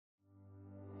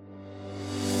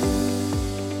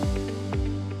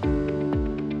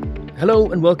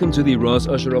Hello and welcome to the Roz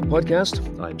Usheroff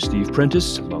podcast. I'm Steve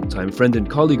Prentice, longtime friend and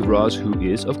colleague of Roz, who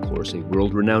is, of course, a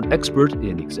world-renowned expert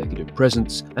in executive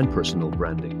presence and personal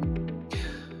branding.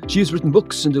 She has written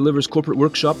books and delivers corporate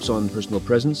workshops on personal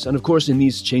presence, and of course, in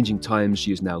these changing times,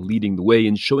 she is now leading the way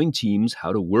in showing teams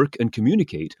how to work and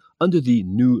communicate under the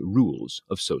new rules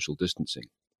of social distancing.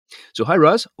 So hi,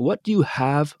 Roz, what do you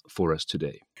have for us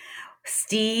today?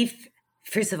 Steve,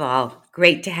 first of all,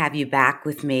 great to have you back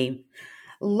with me.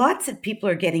 Lots of people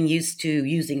are getting used to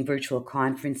using virtual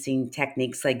conferencing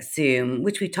techniques like Zoom,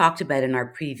 which we talked about in our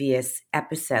previous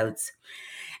episodes.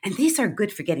 And these are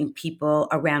good for getting people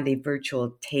around a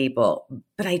virtual table.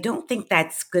 But I don't think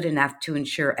that's good enough to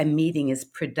ensure a meeting is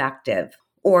productive.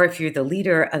 Or if you're the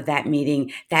leader of that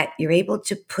meeting, that you're able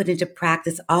to put into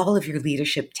practice all of your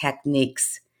leadership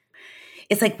techniques.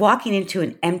 It's like walking into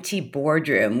an empty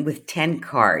boardroom with 10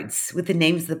 cards with the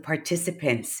names of the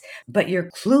participants, but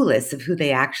you're clueless of who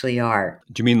they actually are.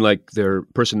 Do you mean like their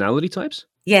personality types?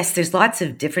 Yes, there's lots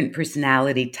of different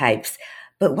personality types,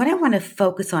 but what I want to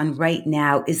focus on right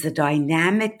now is the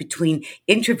dynamic between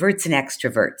introverts and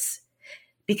extroverts,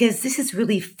 because this is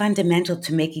really fundamental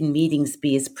to making meetings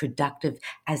be as productive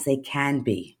as they can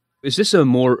be. Is this a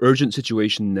more urgent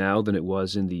situation now than it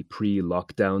was in the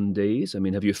pre-lockdown days? I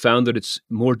mean, have you found that it's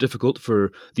more difficult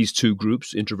for these two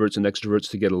groups, introverts and extroverts,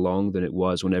 to get along than it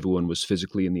was when everyone was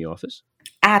physically in the office?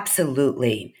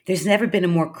 Absolutely. There's never been a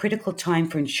more critical time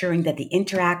for ensuring that the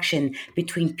interaction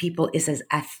between people is as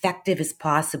effective as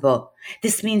possible.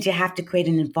 This means you have to create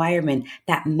an environment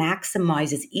that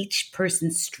maximizes each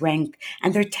person's strength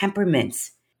and their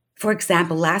temperaments. For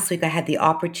example, last week I had the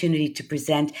opportunity to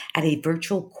present at a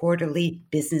virtual quarterly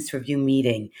business review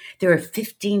meeting. There were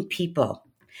 15 people.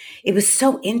 It was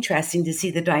so interesting to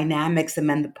see the dynamics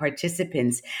among the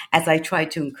participants as I tried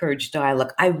to encourage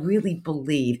dialogue. I really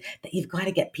believe that you've got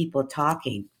to get people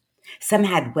talking. Some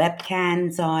had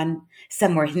webcams on,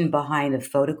 some were hidden behind a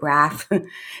photograph,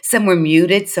 some were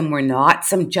muted, some were not,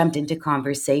 some jumped into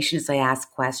conversation as I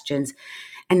asked questions,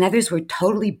 and others were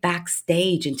totally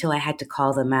backstage until I had to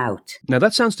call them out. Now,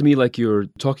 that sounds to me like you're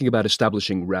talking about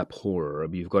establishing rapport. I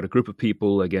mean, you've got a group of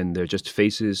people, again, they're just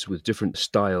faces with different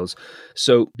styles.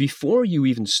 So before you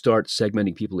even start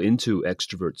segmenting people into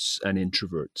extroverts and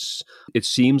introverts, it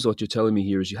seems what you're telling me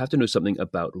here is you have to know something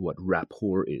about what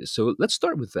rapport is. So let's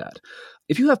start with that.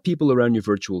 If you have people around your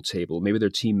virtual table, maybe they're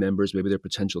team members, maybe they're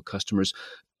potential customers,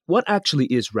 what actually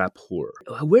is rapport?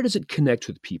 Where does it connect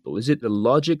with people? Is it a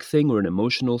logic thing or an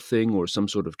emotional thing or some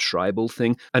sort of tribal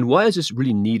thing? And why is this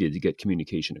really needed to get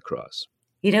communication across?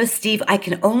 You know, Steve, I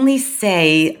can only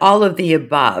say all of the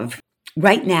above.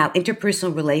 Right now,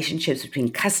 interpersonal relationships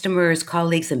between customers,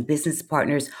 colleagues, and business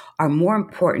partners are more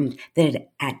important than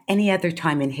at any other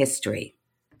time in history.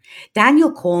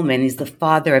 Daniel Coleman is the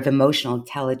father of emotional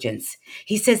intelligence.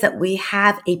 He says that we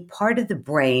have a part of the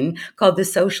brain called the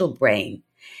social brain.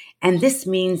 And this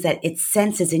means that it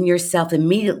senses in yourself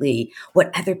immediately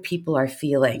what other people are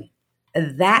feeling.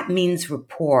 That means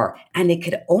rapport, and it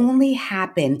could only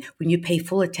happen when you pay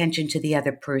full attention to the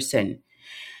other person.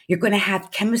 You're going to have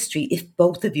chemistry if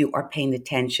both of you are paying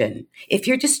attention. If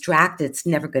you're distracted, it's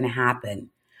never going to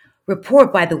happen. Rapport,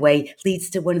 by the way,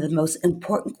 leads to one of the most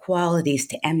important qualities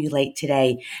to emulate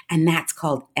today, and that's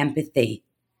called empathy.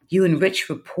 You enrich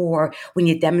rapport when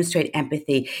you demonstrate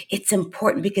empathy. It's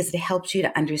important because it helps you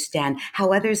to understand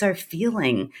how others are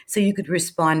feeling so you could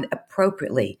respond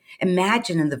appropriately.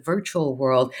 Imagine in the virtual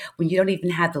world when you don't even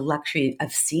have the luxury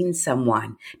of seeing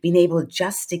someone, being able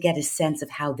just to get a sense of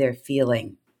how they're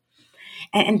feeling.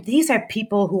 And these are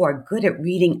people who are good at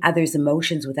reading others'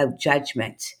 emotions without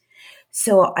judgment.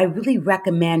 So I really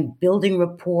recommend building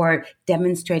rapport,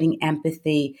 demonstrating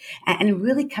empathy, and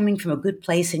really coming from a good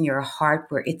place in your heart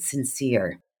where it's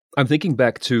sincere. I'm thinking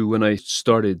back to when I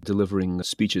started delivering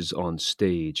speeches on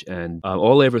stage, and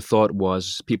all I ever thought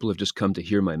was people have just come to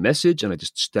hear my message, and I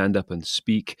just stand up and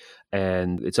speak,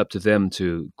 and it's up to them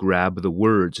to grab the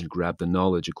words and grab the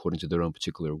knowledge according to their own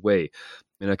particular way.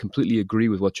 And I completely agree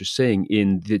with what you're saying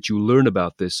in that you learn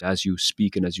about this as you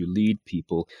speak and as you lead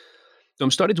people. So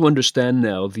I'm starting to understand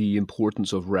now the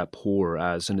importance of rapport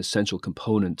as an essential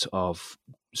component of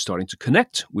starting to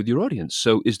connect with your audience.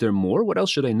 So is there more? What else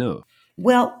should I know?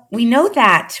 Well, we know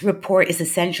that rapport is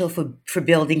essential for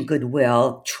building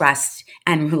goodwill, trust,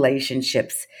 and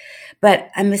relationships. But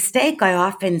a mistake I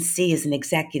often see as an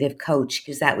executive coach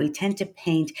is that we tend to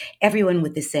paint everyone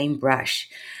with the same brush.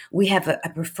 We have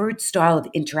a preferred style of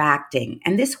interacting,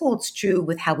 and this holds true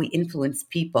with how we influence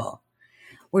people.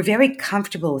 We're very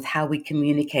comfortable with how we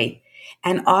communicate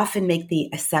and often make the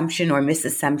assumption or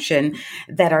misassumption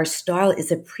that our style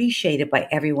is appreciated by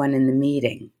everyone in the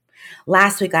meeting.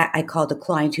 Last week, I called a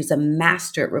client who's a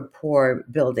master at rapport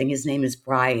building. His name is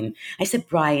Brian. I said,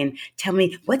 Brian, tell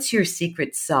me, what's your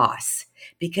secret sauce?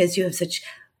 Because you have such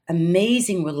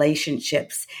amazing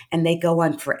relationships and they go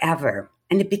on forever.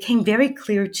 And it became very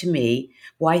clear to me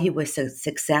why he was so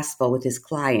successful with his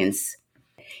clients.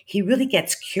 He really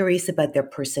gets curious about their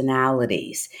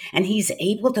personalities, and he's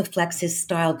able to flex his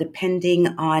style depending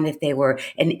on if they were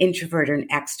an introvert or an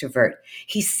extrovert.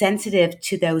 He's sensitive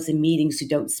to those in meetings who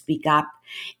don't speak up,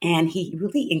 and he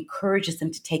really encourages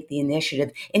them to take the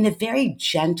initiative in a very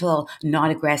gentle,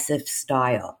 non-aggressive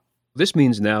style. This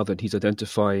means now that he's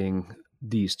identifying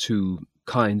these two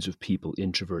kinds of people,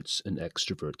 introverts and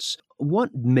extroverts.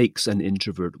 What makes an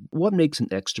introvert? What makes an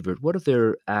extrovert? What are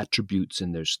their attributes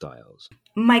and their styles?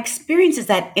 My experience is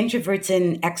that introverts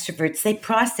and extroverts, they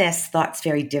process thoughts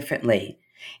very differently.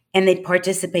 And they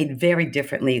participate very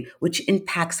differently, which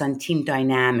impacts on team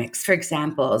dynamics. For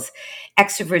example,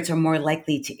 extroverts are more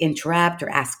likely to interrupt or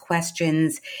ask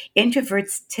questions.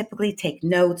 Introverts typically take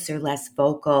notes or less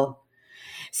vocal.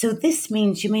 So this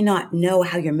means you may not know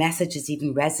how your message is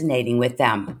even resonating with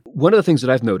them. One of the things that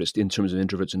I've noticed in terms of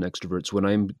introverts and extroverts when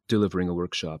I'm delivering a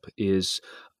workshop is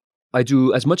I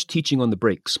do as much teaching on the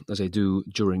breaks as I do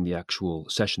during the actual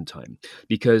session time,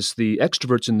 because the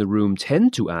extroverts in the room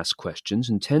tend to ask questions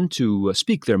and tend to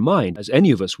speak their mind, as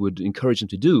any of us would encourage them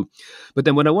to do. But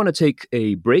then when I want to take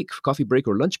a break, coffee break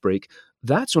or lunch break,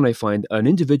 that's when I find an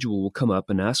individual will come up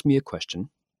and ask me a question,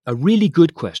 a really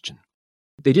good question.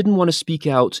 They didn't want to speak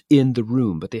out in the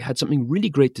room, but they had something really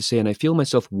great to say, and I feel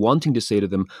myself wanting to say to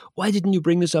them, why didn't you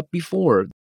bring this up before?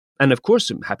 And of course,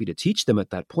 I'm happy to teach them at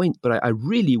that point, but I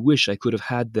really wish I could have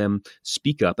had them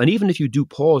speak up. And even if you do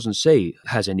pause and say,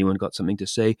 has anyone got something to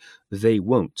say? They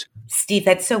won't. Steve,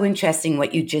 that's so interesting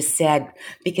what you just said,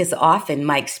 because often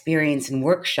my experience in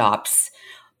workshops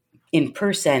in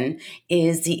person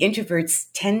is the introverts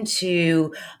tend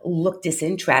to look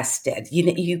disinterested.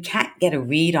 You can't get a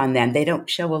read on them. They don't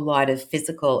show a lot of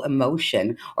physical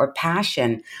emotion or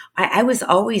passion. I was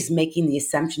always making the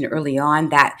assumption early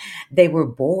on that they were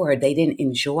bored. They didn't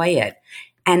enjoy it.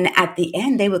 And at the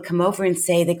end, they would come over and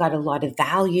say they got a lot of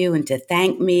value and to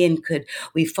thank me and could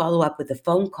we follow up with a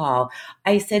phone call.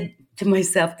 I said to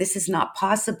myself, this is not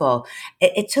possible.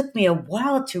 It took me a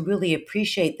while to really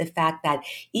appreciate the fact that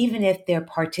even if their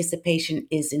participation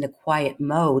is in a quiet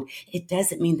mode, it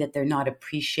doesn't mean that they're not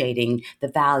appreciating the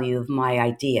value of my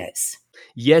ideas.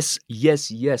 Yes.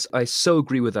 I so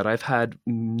agree with that. I've had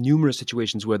numerous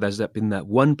situations where there's been that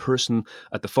one person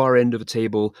at the far end of a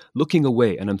table looking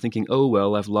away, and I'm thinking, oh,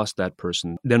 well, I've lost that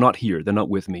person. They're not here. They're not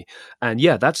with me. And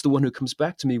yeah, that's the one who comes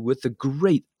back to me with the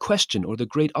great question or the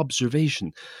great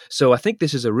observation. So I think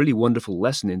this is a really wonderful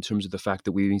lesson in terms of the fact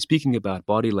that we've been speaking about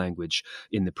body language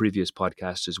in the previous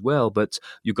podcast as well, but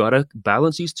you got to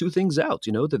balance these two things out.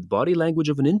 You know, the body language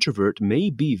of an introvert may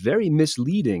be very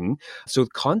misleading. So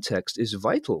context is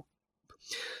vital.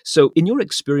 So in your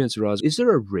experience, Raz, is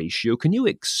there a ratio? Can you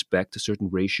expect a certain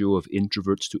ratio of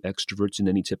introverts to extroverts in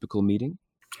any typical meeting?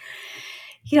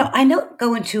 I don't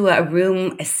go into a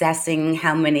room assessing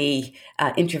how many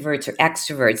introverts or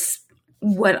extroverts.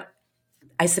 What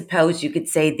I suppose you could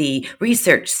say the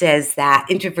research says that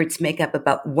introverts make up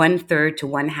about 1/3 to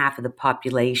 1/2 of the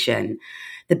population.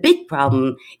 The big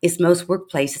problem is most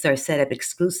workplaces are set up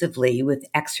exclusively with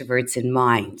extroverts in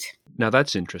mind. Now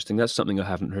that's interesting. That's something I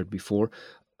haven't heard before.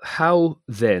 How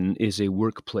then is a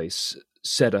workplace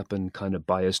set up and kind of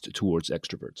biased towards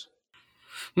extroverts?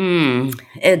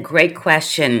 A great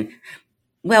question.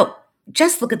 Well,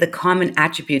 just look at the common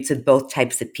attributes of both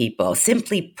types of people.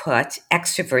 Simply put,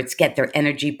 extroverts get their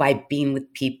energy by being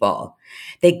with people.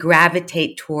 They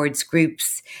gravitate towards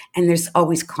groups, and there's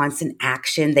always constant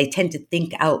action. They tend to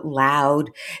think out loud.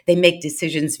 They make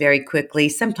decisions very quickly,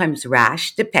 sometimes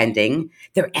rash, depending.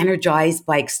 They're energized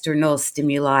by external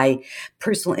stimuli,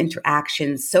 personal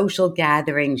interactions, social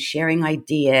gatherings, sharing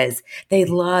ideas. They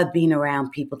love being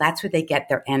around people. That's where they get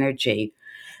their energy.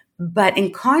 But in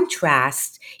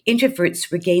contrast,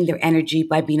 introverts regain their energy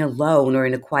by being alone or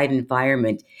in a quiet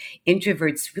environment.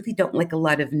 Introverts really don't like a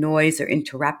lot of noise or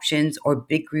interruptions or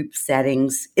big group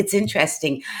settings. It's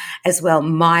interesting as well.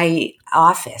 My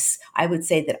office, I would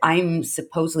say that I'm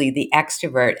supposedly the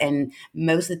extrovert, and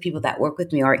most of the people that work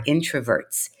with me are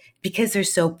introverts. Because they're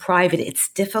so private, it's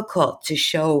difficult to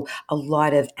show a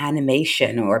lot of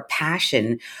animation or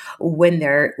passion when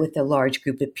they're with a large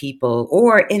group of people.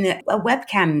 Or in a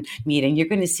webcam meeting, you're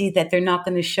going to see that they're not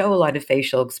going to show a lot of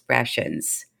facial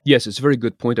expressions. Yes, it's a very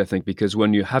good point, I think, because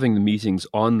when you're having the meetings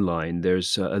online,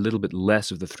 there's a little bit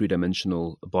less of the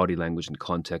three-dimensional body language and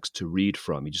context to read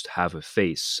from. You just have a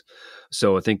face.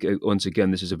 So I think, once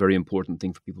again, this is a very important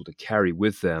thing for people to carry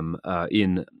with them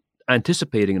in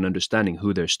anticipating and understanding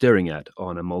who they're staring at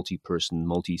on a multi-person,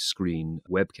 multi-screen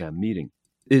webcam meeting.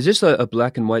 Is this a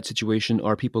black and white situation?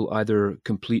 Are people either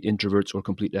complete introverts or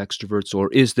complete extroverts,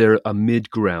 or is there a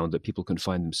mid-ground that people can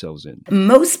find themselves in?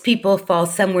 Most people fall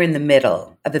somewhere in the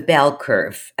middle of a bell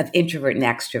curve of introvert and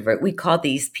extrovert. We call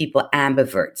these people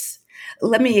ambiverts.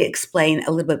 Let me explain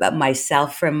a little bit about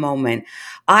myself for a moment.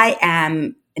 I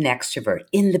am an extrovert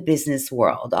in the business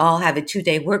world. I'll have a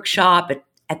 2-day workshop.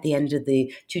 At the end of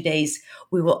the 2 days,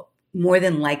 we will more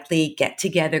than likely get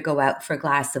together, go out for a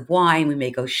glass of wine. We may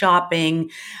go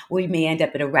shopping. We may end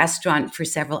up at a restaurant for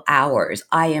several hours.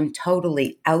 I am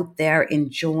totally out there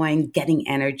enjoying, getting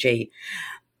energy.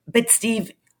 But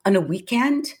Steve, on a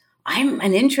weekend, I'm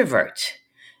an introvert.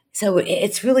 So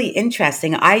it's really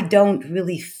interesting. I don't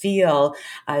really feel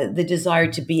the desire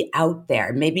to be out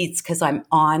there. Maybe it's because I'm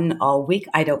on all week.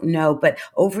 I don't know. But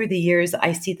over the years,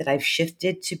 I see that I've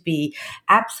shifted to be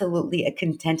absolutely a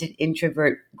contented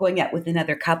introvert. Going out with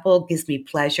another couple gives me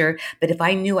pleasure. But if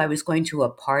I knew I was going to a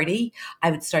party, I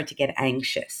would start to get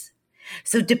anxious.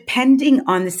 So depending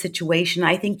on the situation,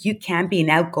 I think you can be an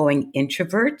outgoing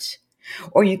introvert,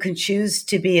 or you can choose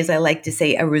to be, as I like to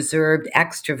say, a reserved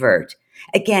extrovert.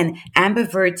 Again,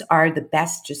 ambiverts are the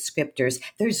best descriptors.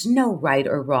 There's no right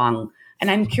or wrong.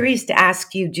 And I'm curious to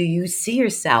ask you, do you see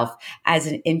yourself as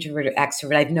an introvert or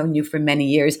extrovert? I've known you for many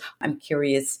years. I'm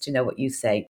curious to know what you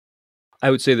say.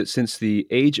 I would say that since the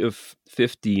age of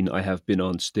 15, I have been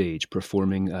on stage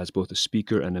performing as both a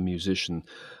speaker and a musician,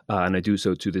 and I do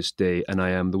so to this day, and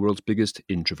I am the world's biggest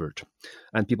introvert.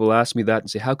 And people ask me that and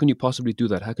say, how can you possibly do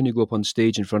that? How can you go up on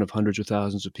stage in front of hundreds or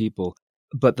thousands of people?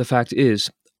 But the fact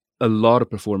is, a lot of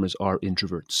performers are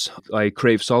introverts. I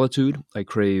crave solitude. I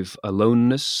crave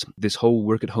aloneness. This whole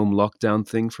work-at-home lockdown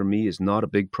thing for me is not a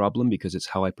big problem because it's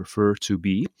how I prefer to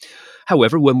be.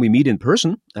 However, when we meet in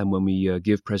person and when we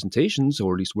give presentations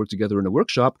or at least work together in a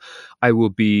workshop, I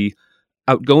will be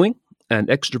outgoing and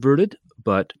extroverted,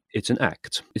 but it's an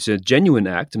act. It's a genuine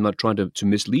act. I'm not trying to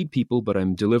mislead people, but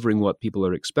I'm delivering what people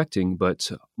are expecting.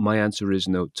 But my answer is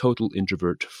no, total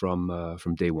introvert from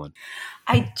day one.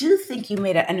 I do think you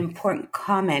made an important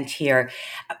comment here.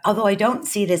 Although I don't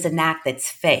see it as an act that's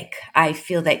fake, I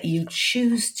feel that you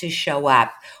choose to show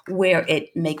up where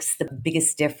it makes the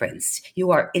biggest difference.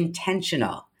 You are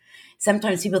intentional.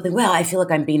 Sometimes people think, well, I feel like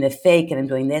I'm being a fake and I'm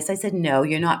doing this. I said, no,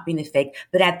 you're not being a fake.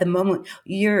 But at the moment,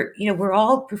 we're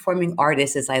all performing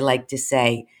artists, as I like to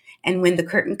say. And when the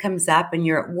curtain comes up and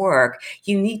you're at work,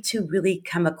 you need to really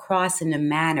come across in a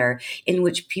manner in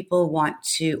which people want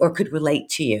to or could relate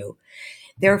to you.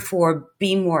 Therefore,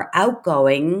 being more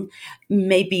outgoing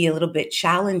may be a little bit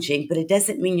challenging, but it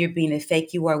doesn't mean you're being a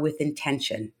fake. You are with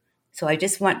intention. So I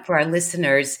just want for our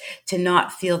listeners to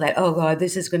not feel that, oh God,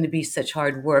 this is going to be such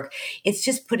hard work. It's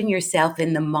just putting yourself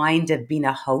in the mind of being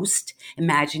a host,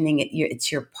 imagining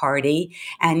it's your party,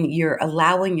 and you're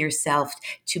allowing yourself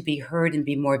to be heard and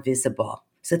be more visible.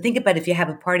 So think about if you have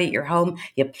a party at your home,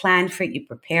 you plan for it, you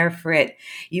prepare for it,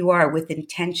 you are with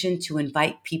intention to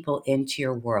invite people into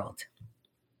your world.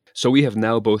 So we have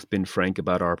now both been frank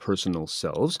about our personal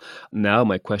selves. Now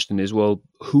my question is, well,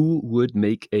 who would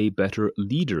make a better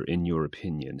leader in your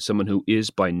opinion? Someone who is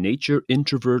by nature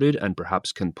introverted and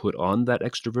perhaps can put on that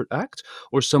extrovert act,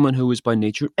 or someone who is by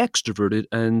nature extroverted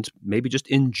and maybe just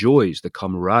enjoys the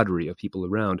camaraderie of people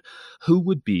around? Who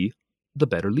would be the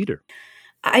better leader?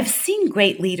 I've seen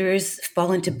great leaders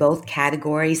fall into both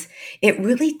categories. It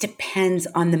really depends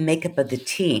on the makeup of the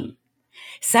team.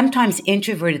 Sometimes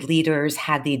introverted leaders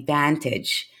have the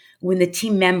advantage. When the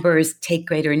team members take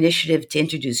greater initiative to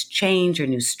introduce change or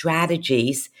new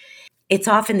strategies, it's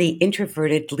often the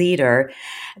introverted leader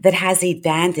that has the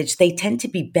advantage. They tend to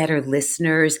be better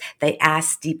listeners. They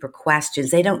ask deeper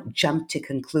questions. They don't jump to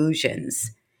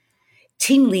conclusions.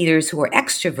 Team leaders who are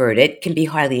extroverted can be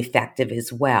highly effective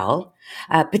as well,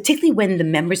 particularly when the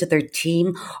members of their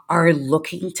team are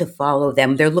looking to follow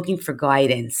them. They're looking for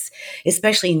guidance,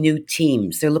 especially new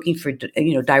teams. They're looking for,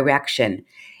 direction.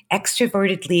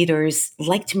 Extroverted leaders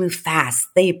like to move fast.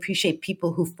 They appreciate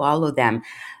people who follow them.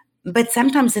 But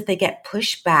sometimes if they get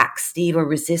pushback, Steve, or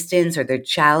resistance, or they're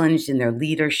challenged in their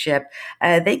leadership,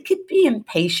 they could be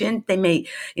impatient. They may,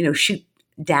 shoot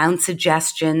down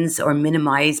suggestions or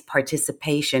minimize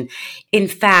participation. In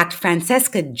fact,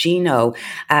 Francesca Gino,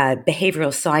 a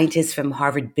behavioral scientist from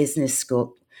Harvard Business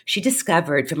School, she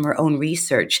discovered from her own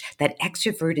research that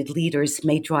extroverted leaders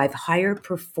may drive higher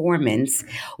performance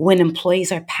when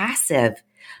employees are passive.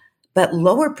 but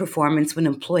lower performance when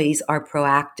employees are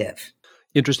proactive.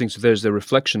 Interesting. So there's the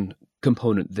reflection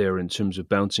component there in terms of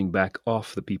bouncing back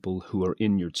off the people who are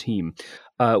in your team.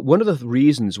 One of the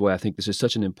reasons why I think this is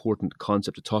such an important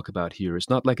concept to talk about here is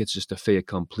not like it's just a fait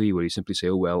accompli where you simply say,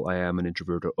 oh, well, I am an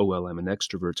introvert, or oh, well, I'm an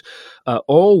extrovert.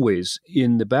 Always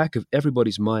in the back of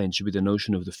everybody's mind should be the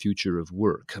notion of the future of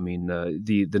work. I mean,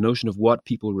 the notion of what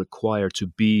people require to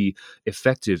be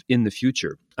effective in the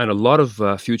future. And a lot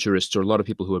of futurists, or a lot of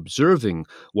people who are observing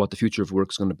what the future of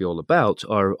work is going to be all about,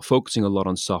 are focusing a lot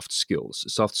on soft skills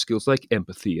like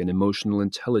empathy and emotional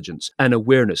intelligence and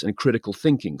awareness and critical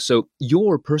thinking. So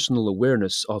your personal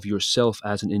awareness of yourself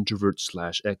as an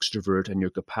introvert/extrovert and your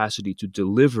capacity to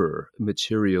deliver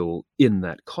material in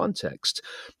that context,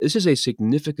 this is a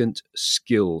significant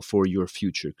skill for your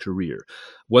future career.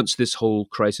 Once this whole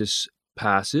crisis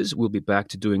passes, we'll be back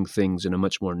to doing things in a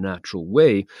much more natural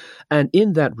way. And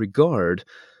in that regard,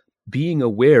 being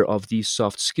aware of these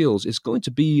soft skills is going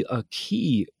to be a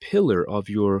key pillar of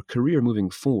your career moving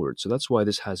forward. So that's why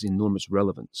this has enormous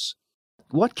relevance.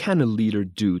 What can a leader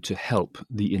do to help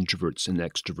the introverts and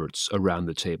extroverts around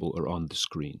the table or on the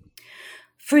screen?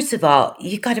 First of all,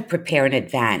 you got to prepare in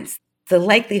advance. The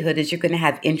likelihood is you're going to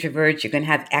have introverts, you're going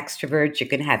to have extroverts, you're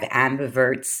going to have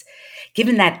ambiverts.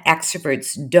 Given that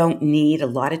extroverts don't need a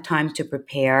lot of time to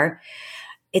prepare,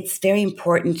 it's very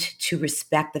important to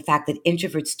respect the fact that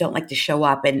introverts don't like to show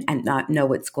up and not know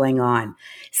what's going on.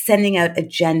 Sending out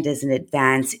agendas in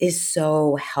advance is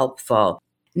so helpful.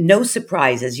 No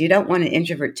surprises. You don't want an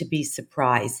introvert to be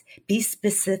surprised. Be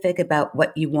specific about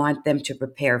what you want them to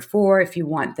prepare for, if you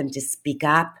want them to speak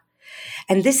up.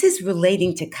 And this is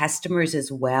relating to customers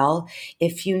as well.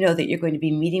 If you know that you're going to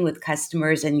be meeting with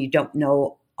customers and you don't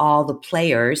know all the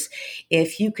players,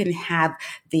 if you can have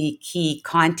the key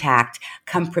contact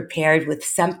come prepared with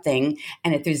something,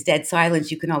 and if there's dead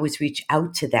silence, you can always reach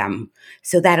out to them.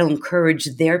 So that'll encourage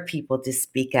their people to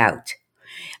speak out.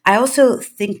 I also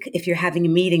think if you're having a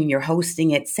meeting, you're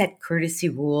hosting it, set courtesy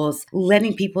rules,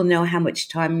 letting people know how much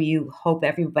time you hope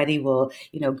everybody will,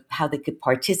 how they could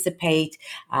participate,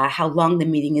 how long the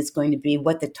meeting is going to be,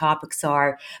 what the topics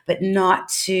are, but not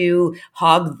to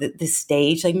hog the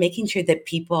stage, like making sure that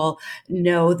people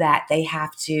know that they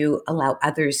have to allow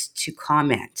others to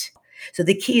comment. So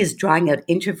the key is drawing out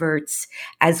introverts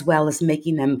as well as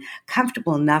making them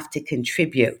comfortable enough to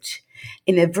contribute.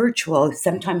 In a virtual,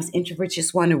 sometimes introverts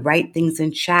just want to write things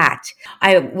in chat.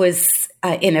 I was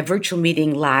in a virtual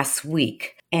meeting last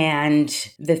week, and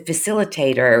the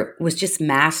facilitator was just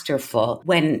masterful.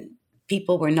 When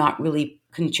people were not really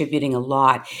contributing a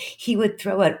lot, he would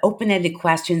throw out open-ended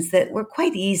questions that were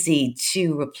quite easy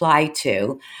to reply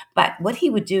to. But what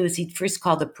he would do is he'd first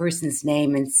call the person's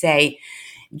name and say,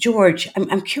 George,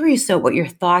 I'm curious about what your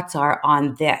thoughts are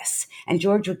on this. And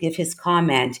George would give his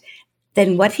comment.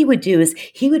 Then what he would do is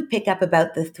he would pick up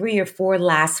about the 3 or 4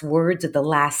 last words of the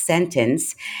last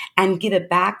sentence and give it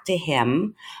back to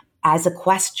him as a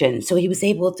question. So he was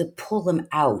able to pull them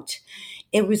out.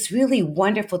 It was really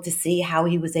wonderful to see how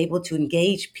he was able to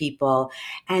engage people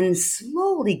and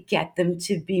slowly get them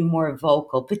to be more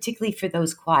vocal, particularly for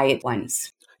those quiet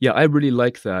ones. Yeah, I really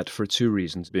like that for 2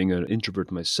 reasons. Being an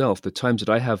introvert myself, the times that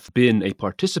I have been a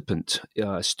participant,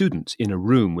 student in a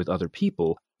room with other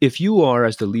people, if you are,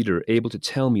 as the leader, able to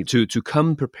tell me to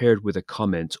come prepared with a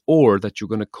comment, or that you're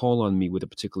going to call on me with a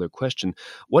particular question,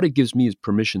 what it gives me is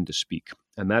permission to speak.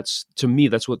 And that's, to me,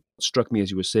 that's what struck me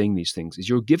as you were saying these things, is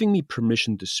you're giving me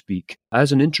permission to speak.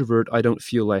 As an introvert, I don't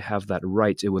feel I have that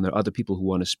right when there are other people who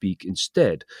want to speak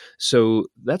instead. So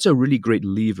that's a really great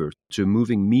lever to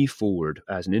moving me forward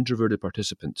as an introverted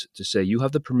participant to say, you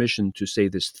have the permission to say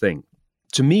this thing.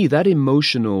 To me, that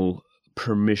emotional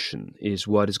permission is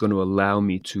what is going to allow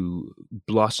me to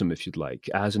blossom, if you'd like,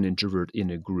 as an introvert in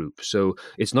a group. So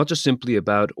it's not just simply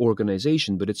about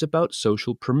organization, but it's about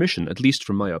social permission, at least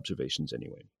from my observations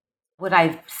anyway. What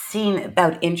I've seen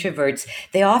about introverts,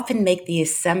 they often make the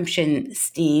assumption,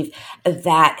 Steve,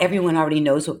 that everyone already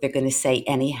knows what they're going to say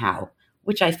anyhow,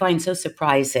 which I find so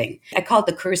surprising. I call it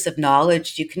the curse of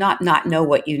knowledge. You cannot not know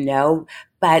what you know,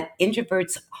 but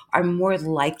introverts are more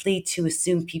likely to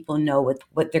assume people know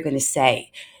what they're going to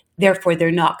say. Therefore,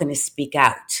 they're not going to speak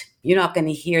out. You're not going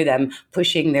to hear them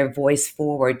pushing their voice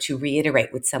forward to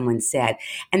reiterate what someone said.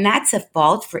 And that's a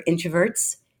fault for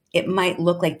introverts. It might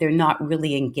look like they're not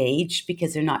really engaged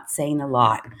because they're not saying a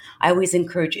lot. I always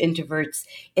encourage introverts,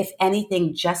 if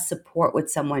anything, just support what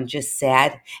someone just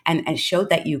said and show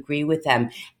that you agree with them.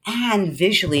 And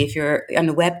visually, if you're on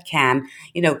a webcam,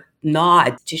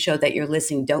 nod to show that you're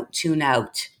listening. Don't tune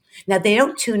out. Now, they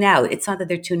don't tune out. It's not that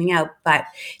they're tuning out, but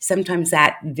sometimes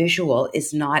that visual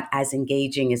is not as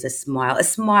engaging as a smile. A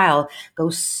smile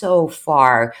goes so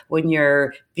far when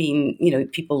you're being,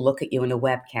 people look at you in a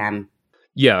webcam.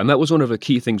 Yeah, and that was one of the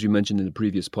key things you mentioned in the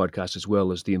previous podcast as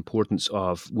well, is the importance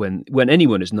of when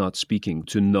anyone is not speaking,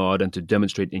 to nod and to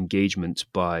demonstrate engagement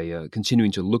by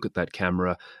continuing to look at that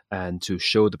camera and to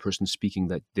show the person speaking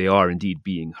that they are indeed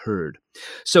being heard.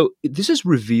 So this has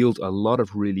revealed a lot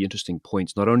of really interesting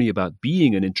points, not only about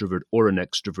being an introvert or an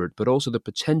extrovert, but also the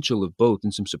potential of both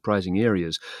in some surprising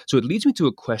areas. So it leads me to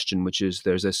a question, which is,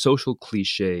 there's a social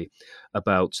cliche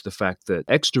about the fact that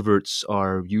extroverts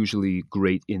are usually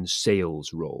great in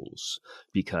sales roles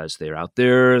because they're out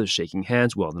there shaking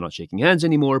hands. Well, they're not shaking hands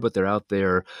anymore, but they're out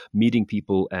there meeting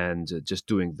people and just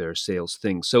doing their sales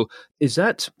thing. So is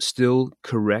that still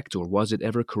correct, or was it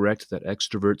ever correct that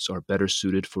extroverts are better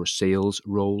suited for sales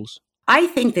roles? I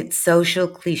think that social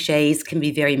cliches can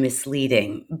be very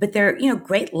misleading, but they're,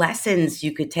 great lessons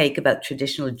you could take about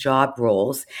traditional job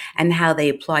roles and how they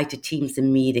apply to teams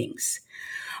and meetings.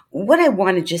 What I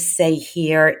want to just say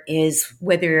here is,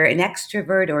 whether you're an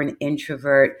extrovert or an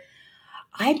introvert,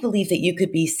 I believe that you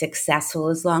could be successful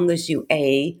as long as you,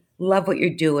 A, love what you're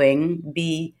doing,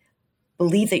 B,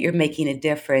 believe that you're making a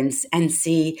difference, and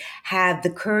C, have the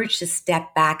courage to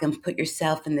step back and put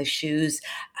yourself in the shoes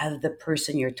of the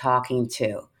person you're talking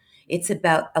to. It's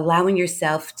about allowing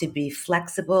yourself to be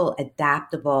flexible,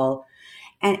 adaptable,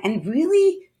 and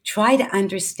really try to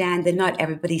understand that not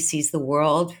everybody sees the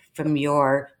world from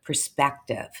your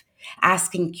perspective.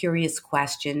 Asking curious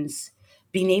questions,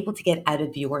 being able to get out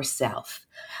of yourself.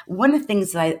 One of the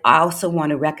things that I also want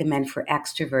to recommend for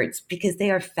extroverts, because they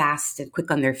are fast and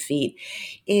quick on their feet,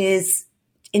 is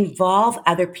involve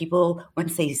other people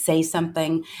once they say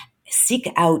something. Seek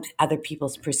out other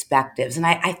people's perspectives. And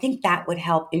I think that would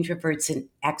help introverts and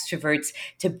extroverts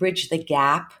to bridge the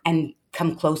gap and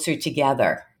come closer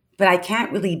together. But I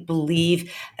can't really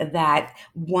believe that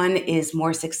one is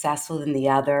more successful than the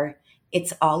other.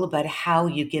 It's all about how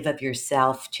you give of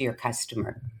yourself to your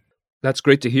customer. That's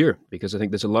great to hear, because I think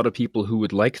there's a lot of people who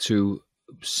would like to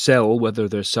sell, whether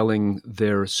they're selling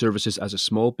their services as a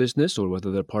small business or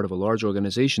whether they're part of a large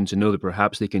organization, to know that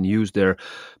perhaps they can use their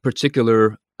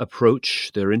particular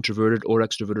approach, their introverted or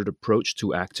extroverted approach,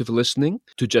 to active listening,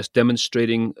 to just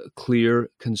demonstrating clear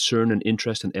concern and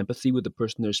interest and empathy with the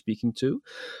person they're speaking to.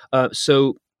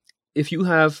 So if you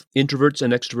have introverts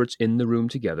and extroverts in the room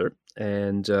together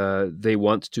and they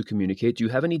want to communicate, do you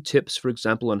have any tips, for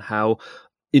example, on how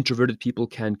introverted people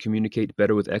can communicate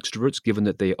better with extroverts, given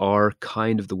that they are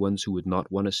kind of the ones who would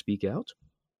not want to speak out?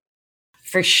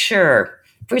 For sure.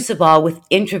 First of all, with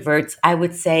introverts, I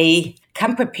would say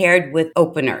come prepared with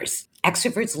openers.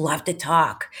 Extroverts love to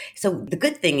talk. So the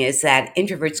good thing is that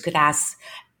introverts could ask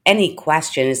any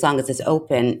question as long as it's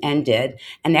open-ended,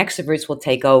 and extroverts will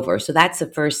take over. So that's the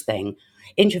first thing.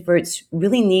 Introverts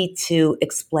really need to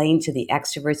explain to the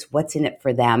extroverts what's in it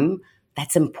for them.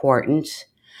 That's important.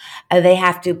 They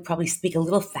have to probably speak a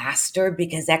little faster,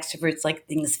 because extroverts like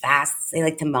things fast. They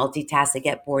like to multitask. They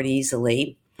get bored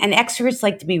easily. And extroverts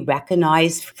like to be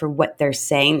recognized for what they're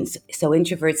saying. So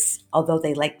introverts, although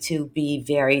they like to be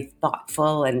very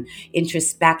thoughtful and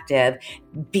introspective,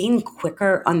 being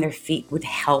quicker on their feet would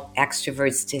help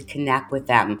extroverts to connect with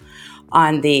them.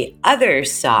 On the other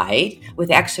side, with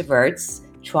extroverts,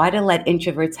 try to let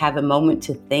introverts have a moment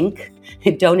to think.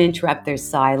 Don't interrupt their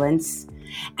silence.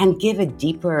 And give a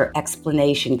deeper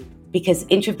explanation, because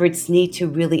introverts need to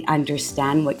really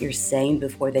understand what you're saying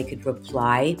before they could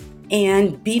reply.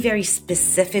 And be very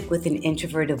specific with an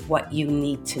introvert of what you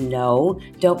need to know.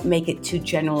 Don't make it too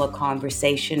general a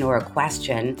conversation or a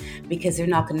question, because they're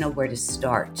not going to know where to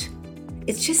start.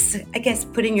 It's just, I guess,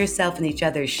 putting yourself in each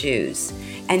other's shoes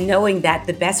and knowing that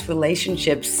the best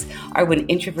relationships are when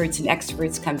introverts and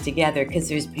extroverts come together, because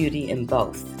there's beauty in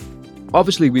both.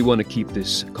 Obviously, we want to keep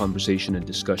this conversation and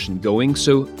discussion going.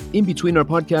 So in between our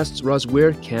podcasts, Roz,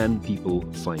 where can people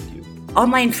find you? All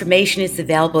my information is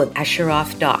available at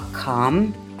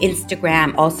usheroff.com,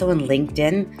 Instagram, also in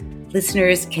LinkedIn.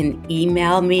 Listeners can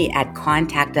email me at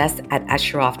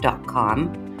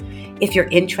contactus@usheroff.com. If you're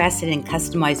interested in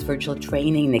customized virtual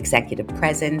training and executive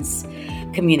presence,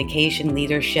 communication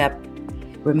leadership,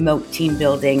 remote team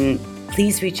building,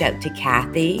 please reach out to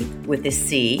Kathy with a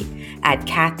C at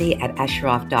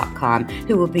Kathy@usheroff.com,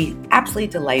 who will be absolutely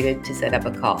delighted to set up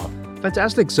a call.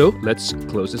 Fantastic. So let's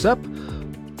close this up.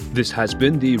 This has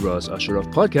been the Roz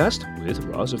Usheroff podcast with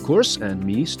Roz, of course, and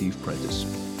me, Steve Prentice.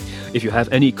 If you have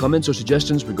any comments or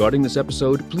suggestions regarding this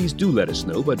episode, please do let us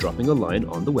know by dropping a line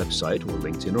on the website or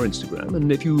LinkedIn or Instagram.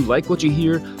 And if you like what you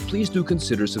hear, please do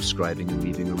consider subscribing and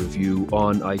leaving a review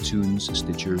on iTunes,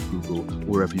 Stitcher, Google,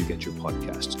 wherever you get your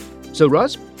podcasts. So,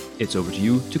 Roz, it's over to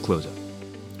you to close up.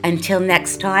 Until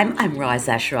next time, I'm Roz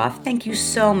Asheroff. Thank you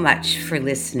so much for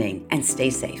listening, and stay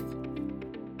safe.